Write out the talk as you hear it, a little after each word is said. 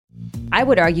I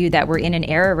would argue that we're in an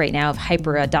era right now of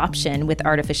hyper adoption with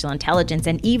artificial intelligence,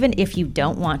 and even if you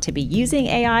don't want to be using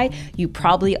AI, you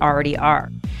probably already are.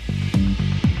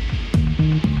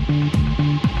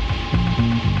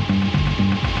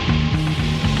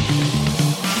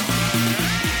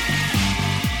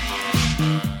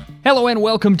 Hello and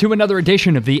welcome to another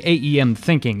edition of the AEM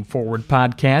Thinking Forward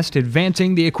podcast,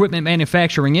 advancing the equipment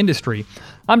manufacturing industry.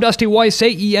 I'm Dusty Weiss,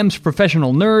 AEM's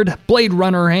professional nerd, Blade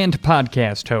Runner, and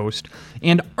podcast host.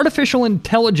 And artificial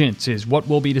intelligence is what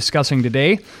we'll be discussing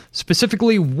today.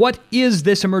 Specifically, what is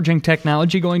this emerging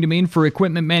technology going to mean for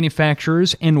equipment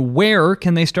manufacturers, and where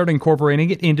can they start incorporating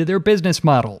it into their business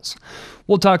models?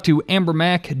 We'll talk to Amber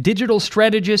Mack, digital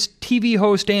strategist, TV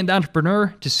host, and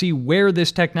entrepreneur, to see where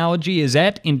this technology is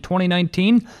at in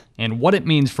 2019 and what it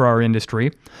means for our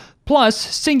industry. Plus,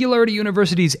 Singularity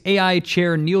University's AI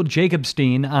chair Neil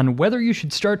Jacobstein on whether you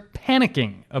should start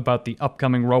panicking about the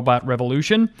upcoming robot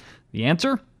revolution. The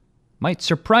answer might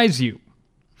surprise you.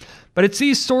 But it's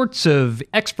these sorts of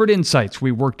expert insights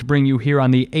we work to bring you here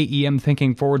on the AEM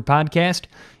Thinking Forward podcast.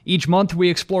 Each month, we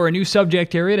explore a new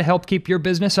subject area to help keep your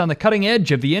business on the cutting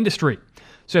edge of the industry.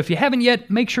 So if you haven't yet,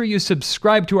 make sure you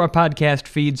subscribe to our podcast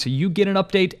feed so you get an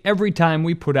update every time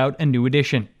we put out a new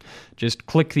edition. Just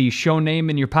click the show name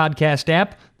in your podcast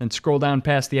app, then scroll down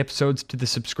past the episodes to the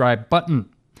subscribe button.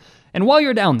 And while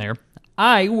you're down there,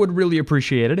 I would really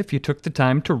appreciate it if you took the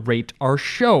time to rate our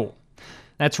show.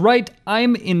 That's right,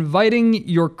 I'm inviting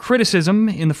your criticism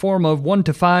in the form of 1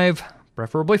 to 5,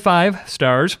 preferably 5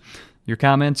 stars. Your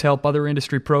comments help other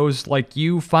industry pros like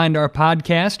you find our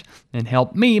podcast and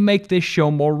help me make this show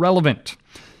more relevant.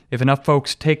 If enough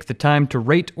folks take the time to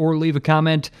rate or leave a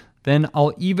comment, then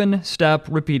I'll even stop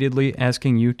repeatedly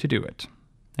asking you to do it.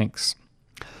 Thanks.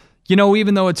 You know,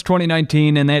 even though it's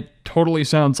 2019 and that totally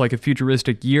sounds like a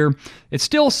futuristic year, it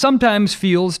still sometimes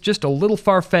feels just a little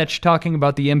far-fetched talking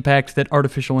about the impact that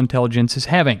artificial intelligence is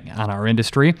having on our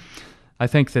industry. I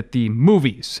think that the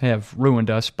movies have ruined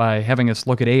us by having us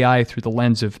look at AI through the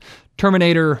lens of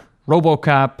Terminator,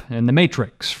 RoboCop, and The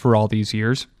Matrix for all these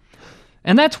years.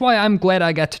 And that's why I'm glad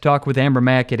I got to talk with Amber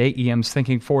Mack at AEM's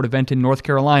Thinking Forward event in North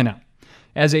Carolina.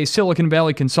 As a Silicon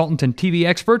Valley consultant and TV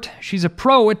expert, she's a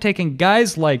pro at taking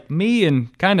guys like me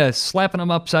and kind of slapping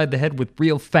them upside the head with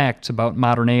real facts about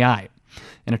modern AI.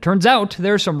 And it turns out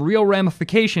there are some real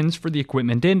ramifications for the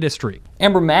equipment industry.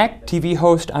 Amber Mack, TV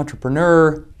host,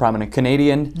 entrepreneur, prominent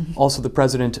Canadian, also the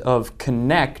president of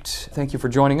Connect. Thank you for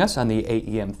joining us on the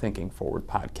AEM Thinking Forward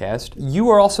podcast. You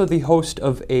are also the host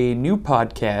of a new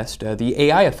podcast, The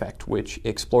AI Effect, which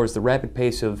explores the rapid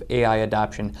pace of AI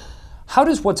adoption. How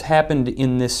does what's happened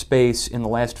in this space in the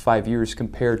last 5 years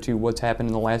compare to what's happened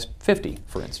in the last 50,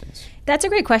 for instance? That's a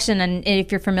great question, and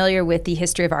if you're familiar with the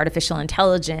history of artificial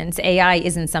intelligence, AI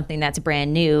isn't something that's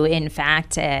brand new. In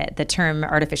fact, the term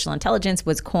artificial intelligence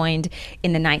was coined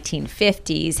in the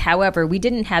 1950s. However, we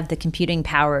didn't have the computing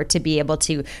power to be able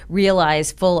to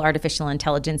realize full artificial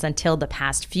intelligence until the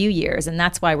past few years, and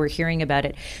that's why we're hearing about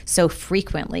it so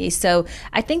frequently. So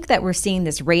I think that we're seeing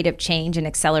this rate of change and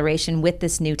acceleration with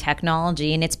this new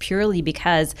technology, and it's purely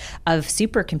because of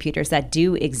supercomputers that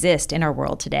do exist in our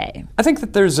world today. I think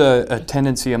that there's a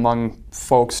tendency among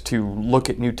folks to look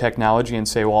at new technology and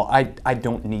say, well, I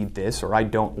don't need this, or I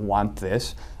don't want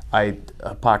this. I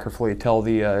apocryphally tell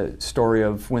the story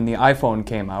of when the iPhone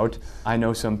came out. I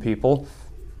know some people,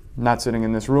 not sitting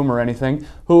in this room or anything,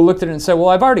 who looked at it and said, well,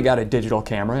 I've already got a digital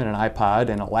camera and an iPod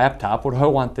and a laptop. What do I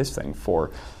want this thing for?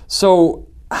 So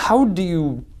how do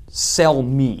you sell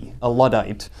me, a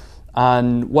Luddite,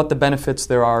 on what the benefits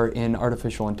there are in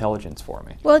artificial intelligence for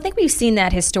me? Well, I think we've seen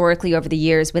that historically over the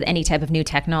years with any type of new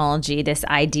technology, this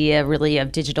idea really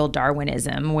of digital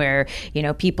Darwinism, where,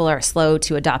 people are slow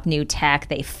to adopt new tech,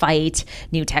 they fight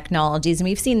new technologies. And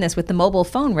we've seen this with the mobile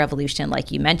phone revolution,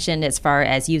 like you mentioned, as far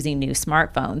as using new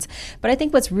smartphones. But I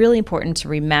think what's really important to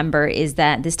remember is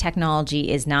that this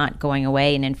technology is not going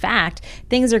away. And in fact,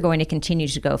 things are going to continue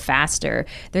to go faster.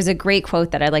 There's a great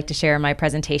quote that I like to share in my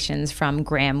presentations from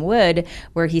Graham Wood,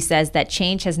 where he says that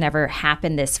change has never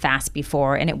happened this fast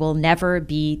before, and it will never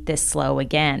be this slow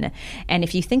again. And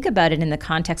if you think about it in the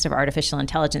context of artificial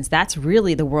intelligence, that's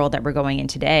really the world that we're going in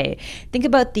today. Think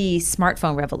about the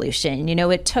smartphone revolution.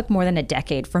 It took more than a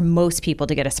decade for most people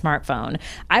to get a smartphone.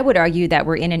 I would argue that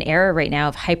we're in an era right now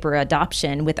of hyper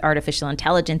adoption with artificial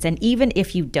intelligence, and even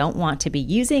if you don't want to be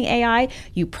using AI,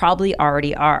 you probably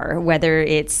already are. Whether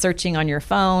it's searching on your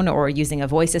phone or using a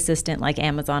voice assistant like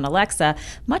Amazon Alexa,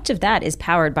 much of that is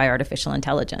powered by artificial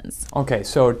intelligence. Okay,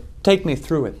 so Take me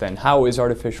through it then. How is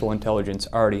artificial intelligence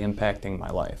already impacting my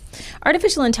life?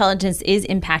 Artificial intelligence is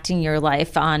impacting your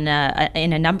life in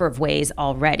a number of ways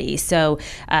already. So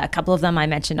a couple of them I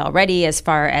mentioned already as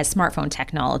far as smartphone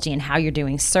technology and how you're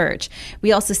doing search.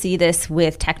 We also see this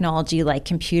with technology like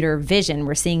computer vision.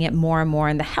 We're seeing it more and more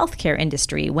in the healthcare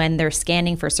industry. When they're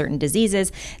scanning for certain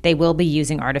diseases, they will be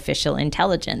using artificial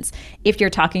intelligence. If you're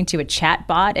talking to a chat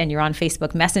bot and you're on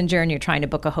Facebook Messenger and you're trying to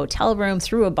book a hotel room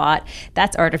through a bot,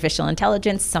 that's artificial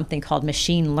intelligence, something called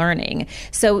machine learning.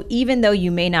 So even though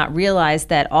you may not realize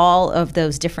that all of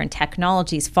those different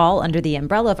technologies fall under the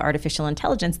umbrella of artificial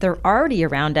intelligence, they're already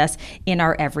around us in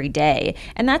our everyday.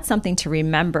 And that's something to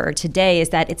remember today, is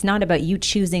that it's not about you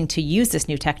choosing to use this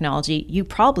new technology. You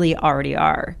probably already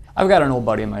are. I've got an old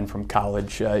buddy of mine from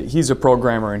college. He's a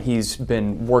programmer and he's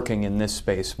been working in this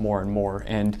space more and more.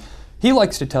 And he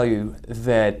likes to tell you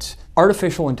that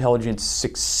artificial intelligence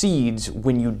succeeds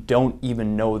when you don't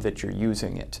even know that you're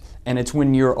using it. And it's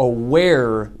when you're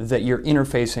aware that you're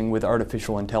interfacing with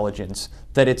artificial intelligence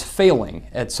that it's failing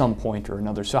at some point or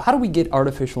another. So how do we get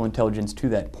artificial intelligence to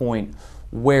that point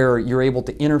where you're able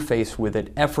to interface with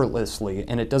it effortlessly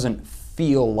and it doesn't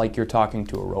feel like you're talking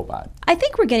to a robot? I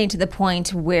think we're getting to the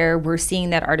point where we're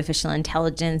seeing that artificial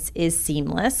intelligence is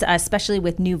seamless, especially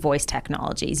with new voice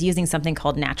technologies, using something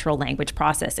called natural language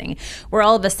processing, where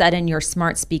all of a sudden your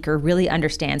smart speaker really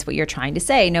understands what you're trying to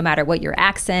say, no matter what your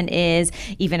accent is,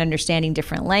 even understanding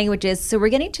different languages. So we're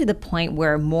getting to the point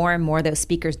where more and more those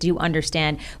speakers do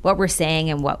understand what we're saying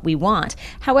and what we want.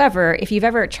 However, if you've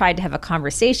ever tried to have a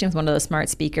conversation with one of those smart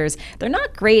speakers, they're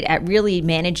not great at really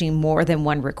managing more than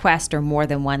one request or more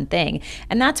than one thing.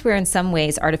 And that's where in some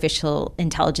ways artificial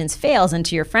intelligence fails. And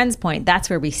to your friend's point, that's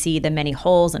where we see the many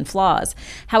holes and flaws.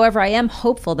 However, I am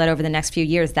hopeful that over the next few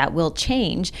years that will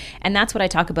change. And that's what I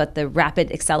talk about, the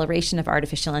rapid acceleration of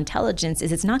artificial intelligence,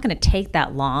 is it's not going to take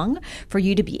that long for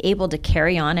you to be able to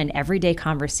carry on an everyday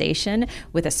conversation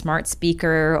with a smart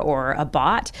speaker or a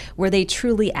bot where they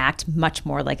truly act much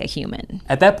more like a human.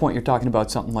 At that point, you're talking about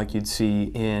something like you'd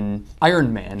see in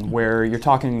Iron Man, where you're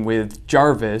talking with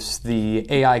Jarvis, the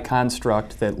AI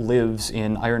construct that lives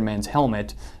in Iron Man's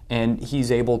helmet, and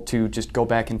he's able to just go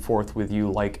back and forth with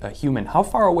you like a human. How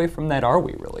far away from that are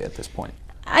we really at this point?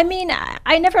 I mean,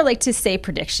 I never like to say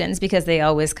predictions because they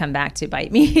always come back to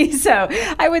bite me. So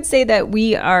I would say that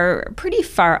we are pretty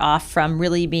far off from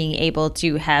really being able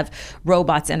to have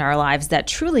robots in our lives that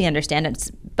truly understand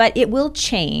it. But it will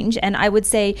change. And I would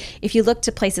say if you look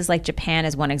to places like Japan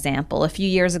as one example, a few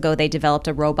years ago, they developed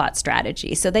a robot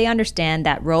strategy. So they understand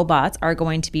that robots are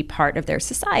going to be part of their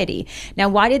society. Now,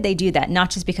 why did they do that?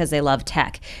 Not just because they love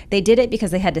tech. They did it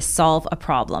because they had to solve a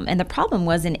problem. And the problem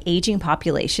was an aging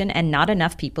population and not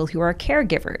enough people who are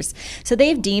caregivers. So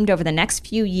they've deemed over the next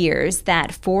few years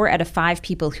that 4 out of 5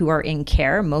 people who are in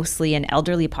care, mostly an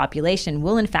elderly population,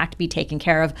 will in fact be taken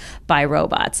care of by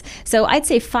robots. So I'd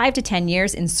say 5 to 10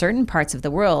 years in certain parts of the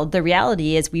world, the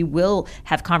reality is we will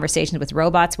have conversations with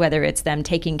robots, whether it's them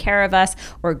taking care of us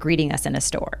or greeting us in a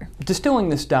store. Distilling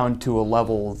this down to a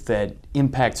level that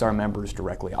impacts our members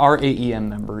directly. Our AEM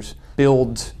members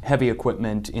build heavy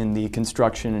equipment in the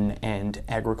construction and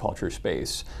agriculture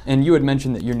space. And you had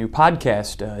mentioned that your new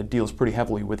podcast deals pretty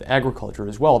heavily with agriculture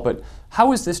as well, but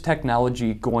how is this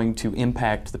technology going to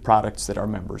impact the products that our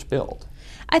members build?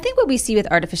 I think what we see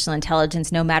with artificial intelligence,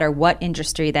 no matter what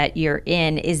industry that you're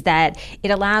in, is that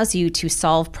it allows you to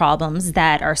solve problems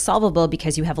that are solvable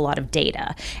because you have a lot of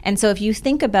data. And so if you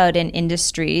think about an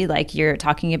industry like you're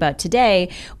talking about today,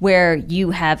 where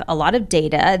you have a lot of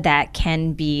data that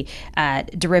can be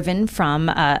driven from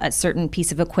a certain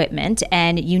piece of equipment,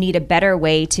 and you need a better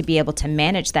way to be able to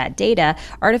manage that data,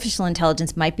 artificial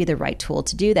intelligence might be the right tool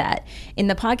to do that. In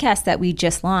the podcast that we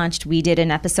just launched, we did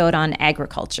an episode on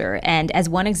agriculture. And as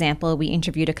one example, we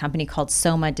interviewed a company called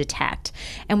Soma Detect.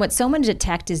 And what Soma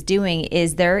Detect is doing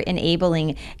is they're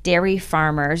enabling dairy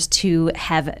farmers to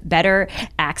have better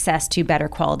access to better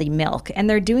quality milk. And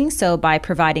they're doing so by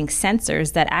providing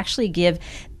sensors that actually give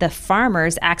the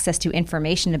farmers access to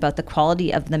information about the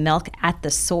quality of the milk at the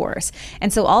source.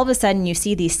 And so all of a sudden you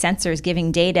see these sensors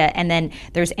giving data, and then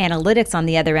there's analytics on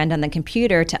the other end on the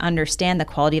computer to understand the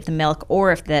quality of the milk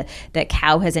or if the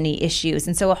cow has any issues.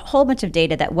 And so a whole bunch of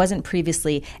data that wasn't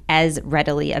previously as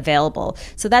readily available.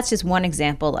 So that's just one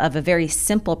example of a very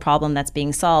simple problem that's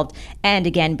being solved, and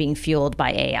again being fueled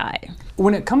by AI.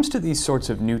 When it comes to these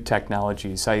sorts of new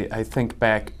technologies, I think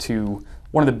back to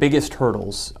One of the biggest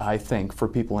hurdles, I think, for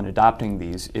people in adopting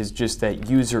these is just that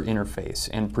user interface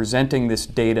and presenting this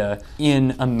data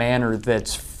in a manner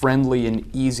that's friendly and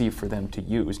easy for them to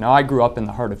use. Now, I grew up in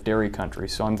the heart of dairy country,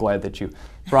 so I'm glad that you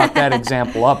brought that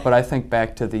example up, but I think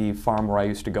back to the farm where I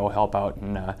used to go help out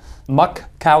and muck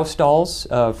cow stalls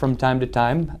from time to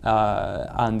time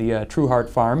on the True Heart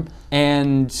farm,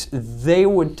 and they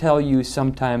would tell you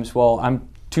sometimes, well, I'm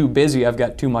too busy, I've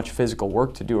got too much physical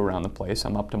work to do around the place,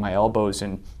 I'm up to my elbows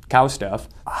in cow stuff.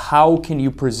 How can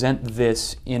you present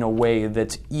this in a way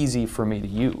that's easy for me to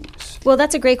use? Well,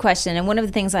 that's a great question. And one of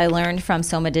the things I learned from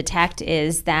Soma Detect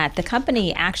is that the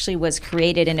company actually was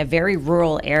created in a very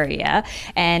rural area,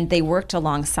 and they worked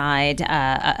alongside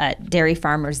dairy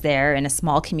farmers there in a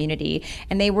small community,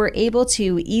 and they were able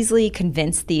to easily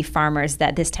convince the farmers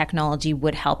that this technology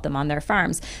would help them on their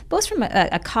farms, both from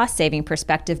a cost-saving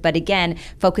perspective, but again,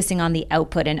 focusing on the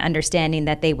output and understanding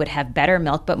that they would have better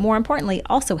milk, but more importantly,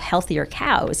 also healthier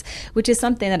cows, which is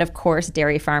something that, of course,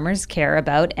 dairy farmers care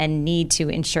about and need to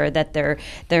ensure that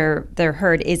their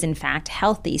herd is in fact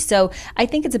healthy. So I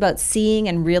think it's about seeing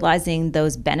and realizing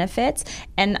those benefits.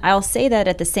 And I'll say that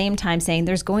at the same time saying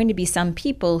there's going to be some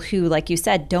people who, like you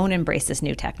said, don't embrace this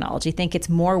new technology, think it's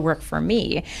more work for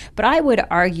me. But I would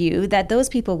argue that those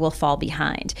people will fall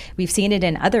behind. We've seen it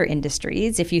in other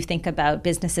industries. If you think about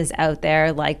businesses out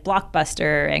there like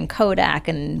Blockbuster and Kodak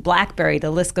and BlackBerry,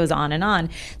 the list goes on and on.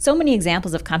 So many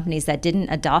examples of companies that didn't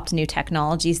adopt new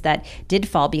technologies that did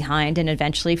fall behind and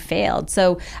eventually failed.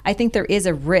 So I think there is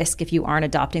a risk if you aren't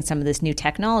adopting some of this new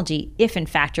technology, if in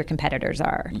fact your competitors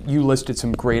are. You listed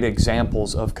some great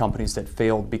examples of companies that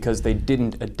failed because they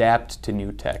didn't adapt to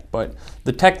new tech, but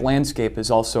the tech landscape is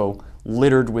also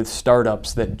littered with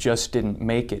startups that just didn't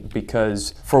make it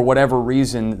because for whatever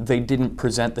reason they didn't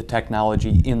present the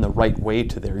technology in the right way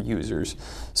to their users.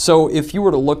 So if you were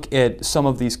to look at some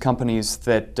of these companies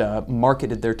that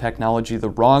marketed their technology the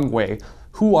wrong way,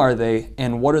 who are they,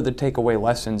 and what are the takeaway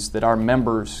lessons that our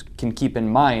members can keep in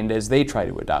mind as they try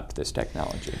to adopt this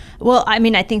technology? Well, I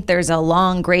mean, I think there's a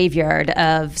long graveyard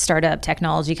of startup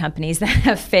technology companies that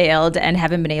have failed and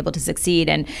haven't been able to succeed.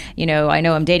 And, you know, I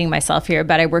know I'm dating myself here,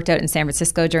 but I worked out in San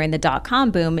Francisco during the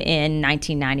dot-com boom in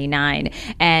 1999.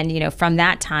 And, you know, from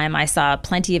that time, I saw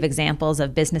plenty of examples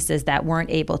of businesses that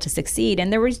weren't able to succeed.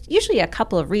 And there was usually a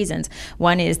couple of reasons.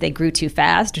 One is they grew too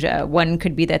fast. One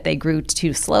could be that they grew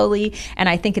too slowly. And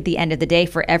I think at the end of the day,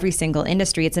 for every single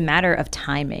industry, it's a matter of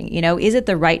timing. You know, is it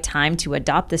the right time to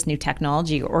adopt this new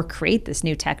technology or create this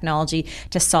new technology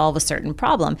to solve a certain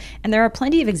problem? And there are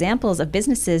plenty of examples of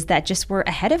businesses that just were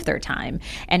ahead of their time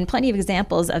and plenty of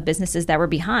examples of businesses that were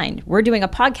behind. We're doing a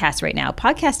podcast right now.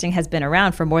 Podcasting has been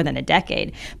around for more than a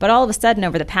decade, but all of a sudden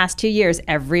over the past 2 years,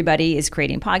 everybody is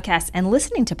creating podcasts and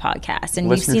listening to podcasts. And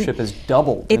listenership has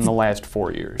doubled in the last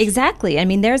 4 years. Exactly. I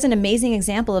mean, there's an amazing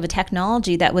example of a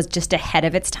technology that was just ahead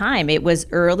of its time. It was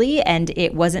early and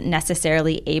it wasn't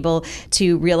necessarily able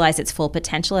to realize its full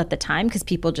potential at the time because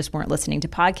people just weren't listening to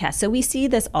podcasts. So we see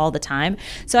this all the time.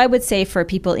 So I would say for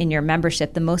people in your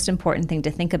membership, the most important thing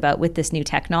to think about with this new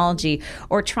technology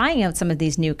or trying out some of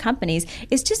these new companies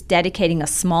is just dedicating a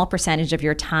small percentage of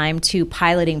your time to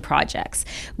piloting projects.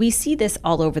 We see this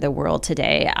all over the world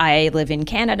today. I live in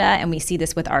Canada and we see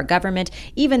this with our government.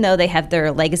 Even though they have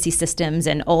their legacy systems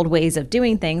and old ways of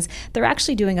doing things, they're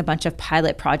actually doing a bunch of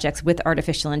pilot projects with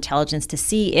artificial intelligence to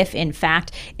see if, in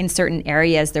fact, in certain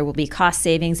areas there will be cost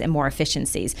savings and more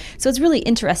efficiencies. So it's really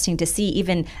interesting to see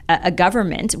even a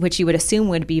government, which you would assume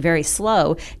would be very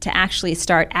slow, to actually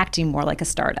start acting more like a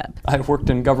startup. I've worked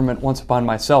in government once upon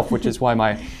myself, which is why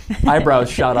my eyebrows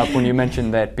shot up when you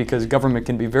mentioned that, because government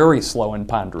can be very slow and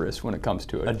ponderous when it comes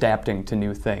to adapting to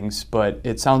new things. But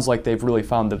it sounds like they've really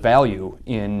found the value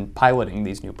in piloting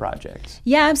these new projects.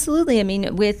 Yeah, absolutely. I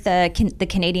mean, with the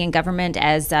Canadian government,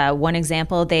 as one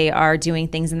example, they are doing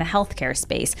things in the healthcare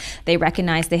space. They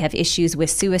recognize they have issues with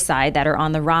suicide that are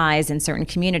on the rise in certain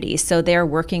communities. So they're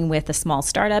working with a small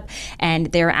startup and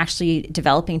they're actually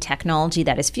developing technology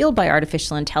that is fueled by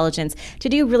artificial intelligence to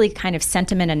do really kind of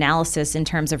sentiment analysis in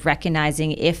terms of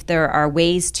recognizing if there are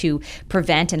ways to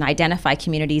prevent and identify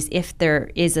communities if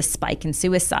there is a spike in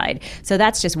suicide. So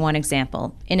that's just one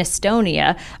example. In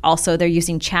Estonia, also, they're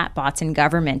using chatbots in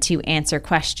government to answer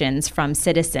questions from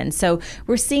citizens. So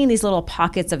we're seeing these little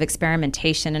pockets of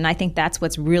experimentation, and I think that's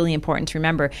what's really important to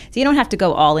remember. So you don't have to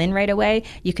go all in right away.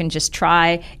 You can just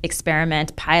try,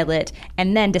 experiment, pilot,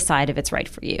 and then decide if it's right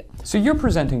for you. So you're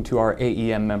presenting to our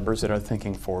AEM members at our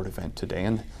Thinking Forward event today,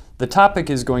 and the topic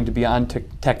is going to be on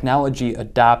technology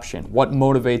adoption. What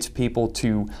motivates people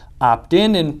to opt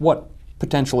in and what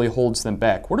potentially holds them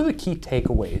back? What are the key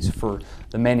takeaways for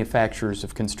the manufacturers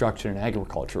of construction and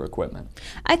agriculture equipment?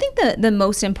 I think the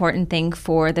most important thing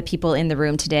for the people in the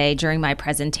room today during my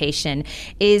presentation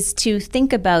is to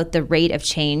think about the rate of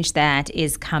change that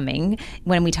is coming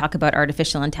when we talk about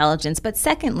artificial intelligence. But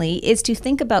secondly, is to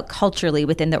think about culturally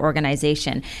within the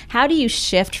organization. How do you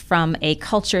shift from a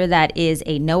culture that is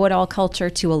a know-it-all culture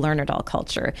to a learn-it-all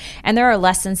culture? And there are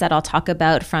lessons that I'll talk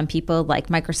about from people like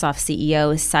Microsoft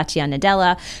CEO Satya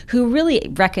Nadella, who really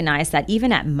recognized that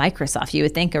even at Microsoft, you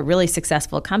would think a really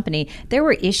successful company, there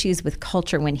were issues with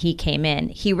culture when he came in.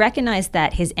 He recognized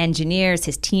that his engineers,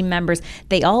 his team members,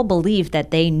 they all believed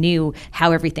that they knew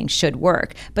how everything should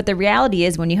work. But the reality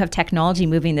is when you have technology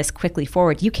moving this quickly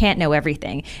forward, you can't know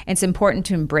everything. And it's important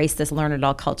to embrace this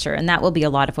learn-it-all culture, and that will be a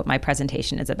lot of what my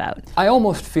presentation is about. I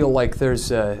almost feel like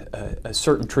there's a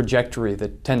certain trajectory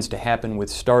that tends to happen with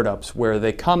startups where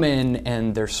they come in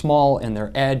and they're small and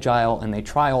they're agile and they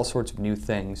try all sorts of new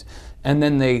things. And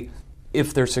then they,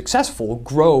 if they're successful,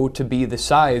 grow to be the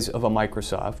size of a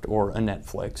Microsoft or a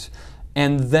Netflix.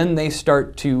 And then they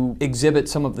start to exhibit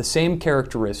some of the same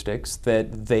characteristics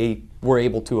that they were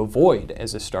able to avoid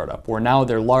as a startup, where now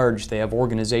they're large, they have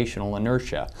organizational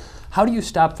inertia. How do you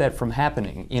stop that from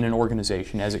happening in an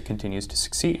organization as it continues to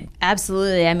succeed?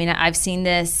 Absolutely. I mean, I've seen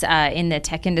this in the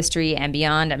tech industry and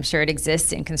beyond. I'm sure it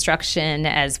exists in construction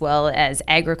as well as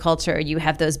agriculture. You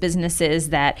have those businesses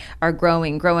that are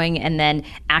growing, and then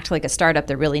act like a startup.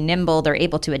 They're really nimble, they're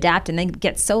able to adapt, and they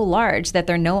get so large that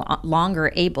they're no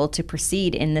longer able to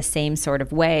proceed in the same sort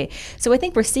of way. So I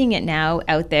think we're seeing it now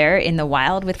out there in the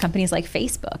wild with companies like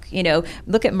Facebook. You know,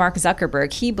 look at Mark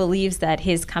Zuckerberg. He believes that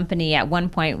his company at one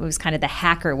point was kind of the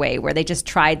hacker way, where they just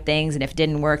tried things and if it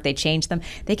didn't work, they changed them.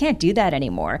 They can't do that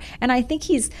anymore. And I think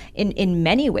he's in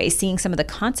many ways seeing some of the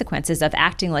consequences of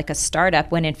acting like a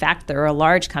startup when in fact they're a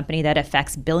large company that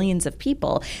affects billions of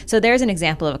people. So there's an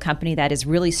example of a company that is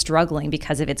really struggling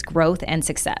because of its growth and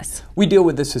success. We deal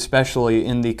with this especially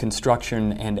in the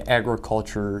construction and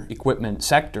agriculture equipment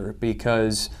sector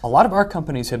because a lot of our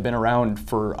companies have been around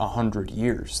for 100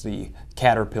 years. The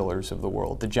Caterpillars of the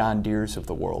world, the John Deeres of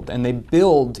the world, and they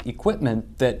build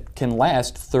equipment that can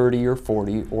last 30 or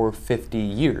 40 or 50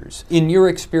 years. In your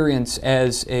experience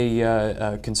as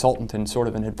a consultant and sort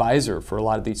of an advisor for a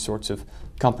lot of these sorts of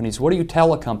companies, what do you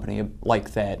tell a company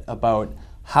like that about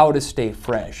how to stay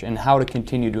fresh and how to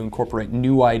continue to incorporate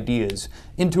new ideas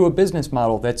into a business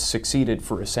model that's succeeded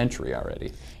for a century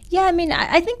already? Yeah, I mean,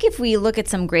 I think if we look at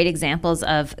some great examples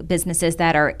of businesses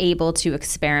that are able to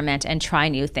experiment and try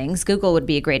new things, Google would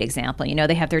be a great example. You know,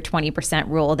 they have their 20%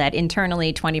 rule that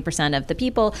internally 20% of the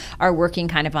people are working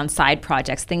kind of on side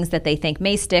projects, things that they think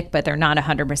may stick, but they're not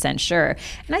 100% sure.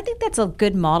 And I think that's a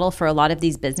good model for a lot of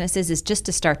these businesses, is just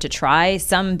to start to try.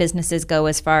 Some businesses go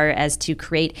as far as to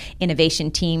create innovation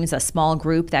teams, a small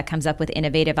group that comes up with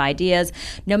innovative ideas.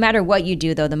 No matter what you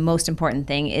do, though, the most important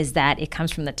thing is that it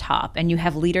comes from the top and you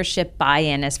have leadership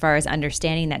buy-in as far as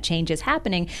understanding that change is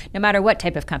happening no matter what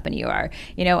type of company you are.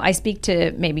 You know, I speak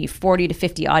to maybe 40 to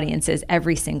 50 audiences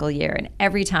every single year, and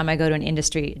every time I go to an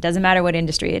industry, it doesn't matter what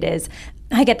industry it is,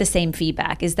 I get the same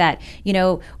feedback, is that, you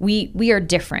know, we are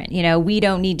different. You know, we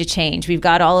don't need to change. We've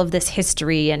got all of this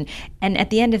history, and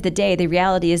at the end of the day, the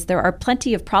reality is there are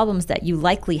plenty of problems that you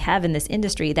likely have in this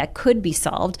industry that could be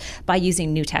solved by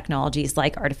using new technologies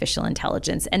like artificial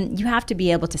intelligence. And you have to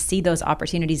be able to see those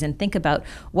opportunities and think about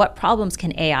what problems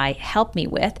can AI help me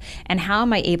with, and how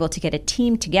am I able to get a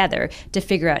team together to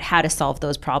figure out how to solve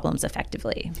those problems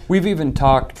effectively. We've even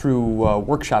talked through a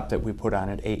workshop that we put on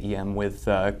at AEM with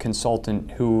a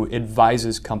consultant who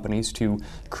advises companies to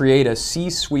create a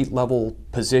C-suite level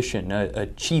position, a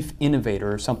chief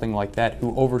innovator or something like that,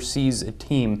 who oversees a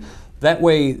team. That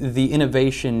way the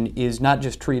innovation is not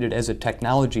just treated as a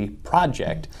technology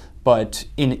project, but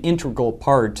an integral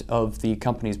part of the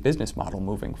company's business model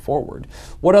moving forward.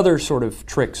 What other sort of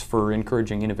tricks for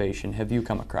encouraging innovation have you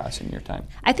come across in your time?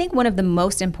 I think one of the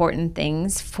most important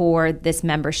things for this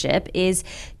membership is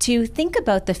to think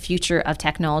about the future of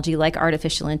technology like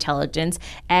artificial intelligence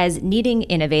as needing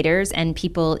innovators and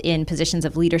people in positions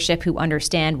of leadership who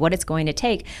understand what it's going to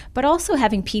take, but also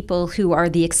having people who are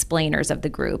the explainers of the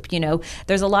group. You know,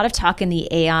 there's a lot of talk in the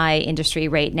AI industry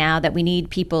right now that we need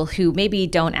people who maybe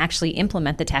don't actually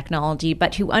implement the technology,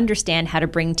 but who understand how to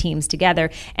bring teams together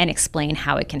and explain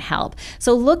how it can help.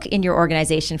 So look in your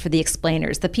organization for the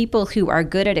explainers, the people who are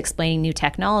good at explaining new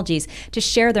technologies, to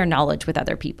share their knowledge with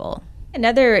other people.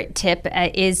 Another tip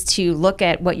is to look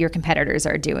at what your competitors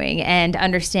are doing and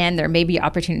understand there may be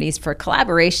opportunities for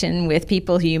collaboration with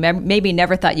people who you maybe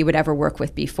never thought you would ever work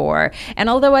with before. And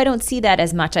although I don't see that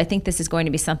as much, I think this is going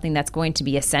to be something that's going to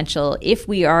be essential if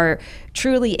we are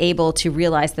truly able to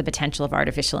realize the potential of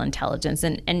artificial intelligence.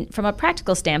 And from a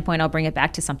practical standpoint, I'll bring it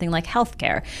back to something like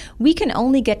healthcare. We can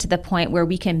only get to the point where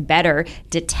we can better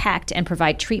detect and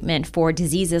provide treatment for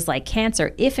diseases like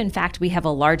cancer if, in fact, we have a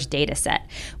large data set.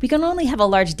 We can only have a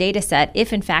large data set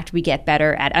if, in fact, we get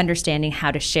better at understanding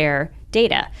how to share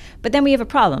data. But then we have a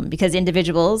problem because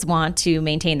individuals want to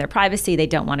maintain their privacy. They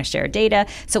don't want to share data.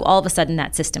 So all of a sudden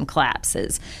that system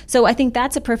collapses. So I think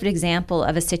that's a perfect example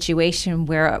of a situation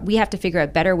where we have to figure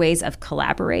out better ways of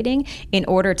collaborating in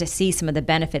order to see some of the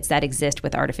benefits that exist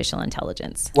with artificial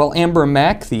intelligence. Well, Amber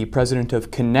Mack, the president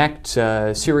of Connect,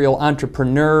 serial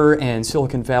entrepreneur and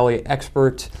Silicon Valley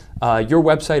expert, your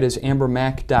website is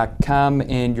ambermack.com,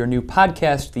 and your new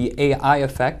podcast, The AI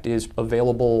Effect, is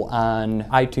available on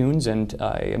iTunes and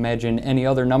I imagine any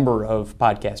other number of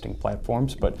podcasting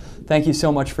platforms. But thank you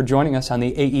so much for joining us on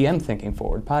the AEM Thinking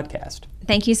Forward podcast.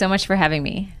 Thank you so much for having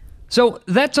me. So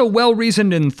that's a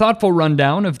well-reasoned and thoughtful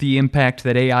rundown of the impact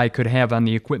that AI could have on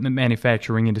the equipment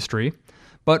manufacturing industry.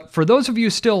 But for those of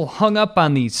you still hung up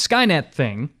on the Skynet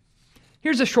thing,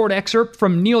 here's a short excerpt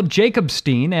from Neil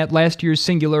Jacobstein at last year's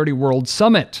Singularity World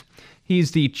Summit.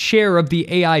 He's the chair of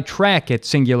the AI track at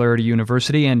Singularity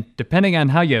University, and depending on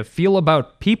how you feel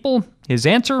about people, his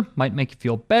answer might make you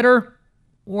feel better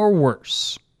or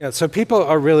worse. Yeah, so people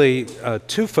are really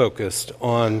too focused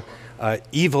on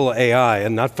evil AI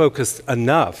and not focused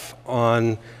enough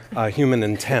on human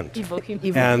intent. Evil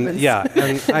and yeah,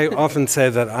 and I often say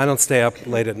that I don't stay up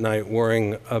late at night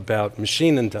worrying about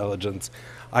machine intelligence.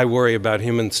 I worry about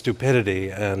human stupidity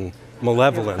and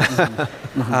malevolence.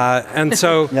 And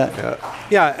so,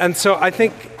 and so I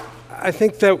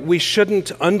think that we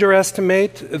shouldn't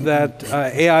underestimate that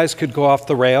AIs could go off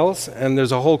the rails, and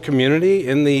there's a whole community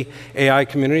in the AI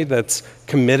community that's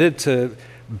committed to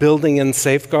building in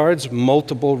safeguards,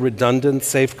 multiple redundant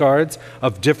safeguards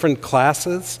of different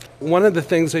classes. One of the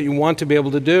things that you want to be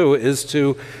able to do is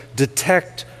to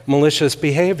detect malicious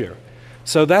behavior.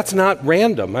 So that's not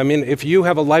random. I mean, if you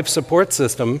have a life support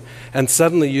system and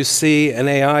suddenly you see an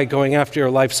AI going after your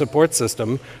life support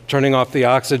system, turning off the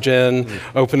oxygen,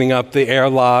 opening up the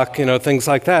airlock, things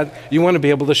like that, you want to be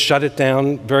able to shut it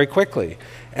down very quickly.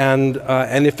 And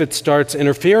if it starts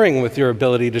interfering with your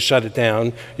ability to shut it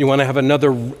down, you want to have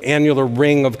another annular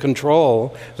ring of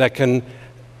control that can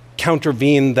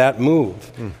countervene that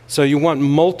move. So you want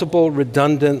multiple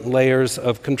redundant layers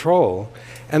of control.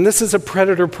 And this is a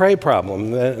predator-prey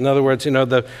problem. In other words,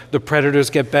 the predators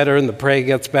get better and the prey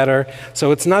gets better.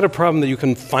 So it's not a problem that you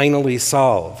can finally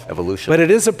solve. Evolution. But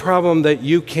it is a problem that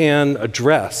you can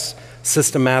address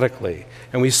systematically.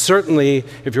 And we certainly,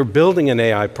 if you're building an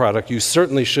AI product, you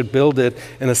certainly should build it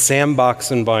in a sandbox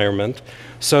environment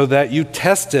so that you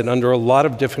test it under a lot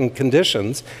of different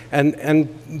conditions and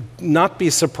not be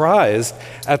surprised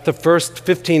at the first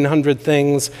 1,500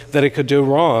 things that it could do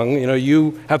wrong.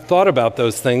 You have thought about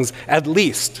those things at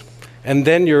least, and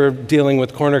then you're dealing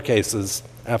with corner cases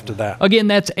after that. Again,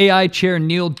 that's AI Chair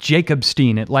Neil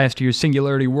Jacobstein at last year's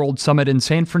Singularity World Summit in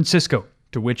San Francisco,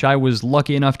 to which I was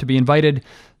lucky enough to be invited.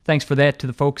 Thanks for that to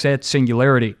the folks at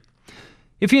Singularity.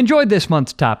 If you enjoyed this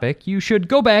month's topic, you should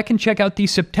go back and check out the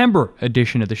September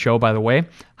edition of the show, by the way,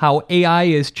 How AI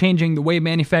is Changing the Way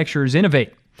Manufacturers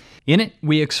Innovate. In it,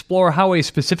 we explore how a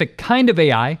specific kind of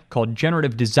AI, called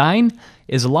generative design,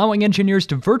 is allowing engineers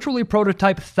to virtually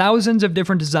prototype thousands of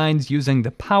different designs using the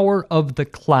power of the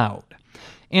cloud.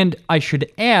 And I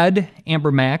should add,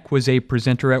 Amber Mack was a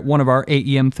presenter at one of our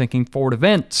AEM Thinking Forward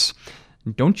events.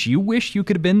 Don't you wish you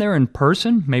could have been there in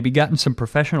person? Maybe gotten some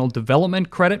professional development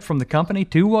credit from the company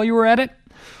too while you were at it?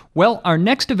 Well, our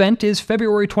next event is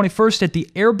February 21st at the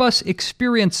Airbus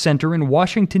Experience Center in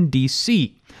Washington,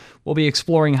 D.C. We'll be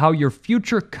exploring how your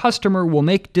future customer will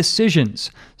make decisions,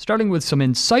 starting with some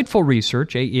insightful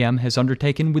research AEM has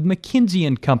undertaken with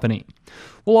McKinsey & Company.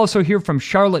 We'll also hear from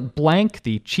Charlotte Blank,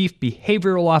 the Chief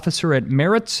Behavioral Officer at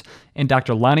Meritz, and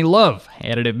Dr. Lonnie Love,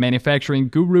 additive manufacturing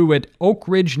guru at Oak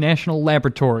Ridge National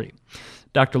Laboratory.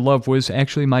 Dr. Love was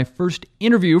actually my first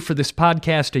interview for this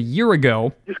podcast a year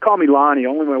ago. Just call me Lonnie.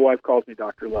 Only my wife calls me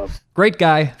Dr. Love. Great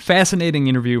guy. Fascinating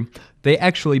interview. They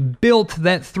actually built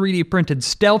that 3D printed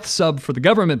stealth sub for the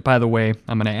government, by the way.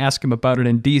 I'm going to ask him about it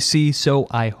in D.C., so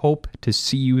I hope to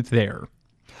see you there.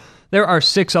 There are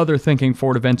 6 other Thinking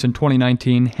Forward events in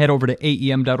 2019. Head over to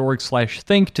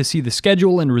aem.org/think to see the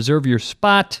schedule and reserve your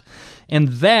spot. And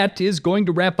that is going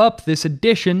to wrap up this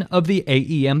edition of the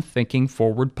AEM Thinking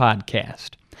Forward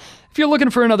podcast. If you're looking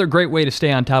for another great way to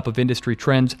stay on top of industry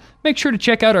trends, make sure to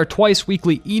check out our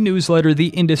twice-weekly e-newsletter, The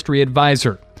Industry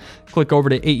Advisor. Click over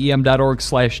to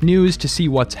aem.org/news to see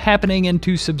what's happening and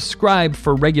to subscribe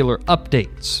for regular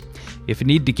updates. If you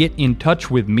need to get in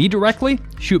touch with me directly,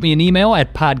 shoot me an email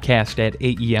at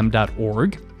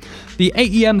podcast@aem.org. The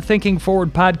AEM Thinking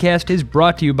Forward podcast is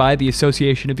brought to you by the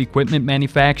Association of Equipment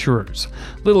Manufacturers.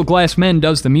 Little Glass Men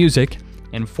does the music.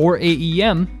 And for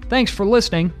AEM, thanks for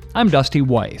listening. I'm Dusty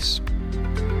Weiss.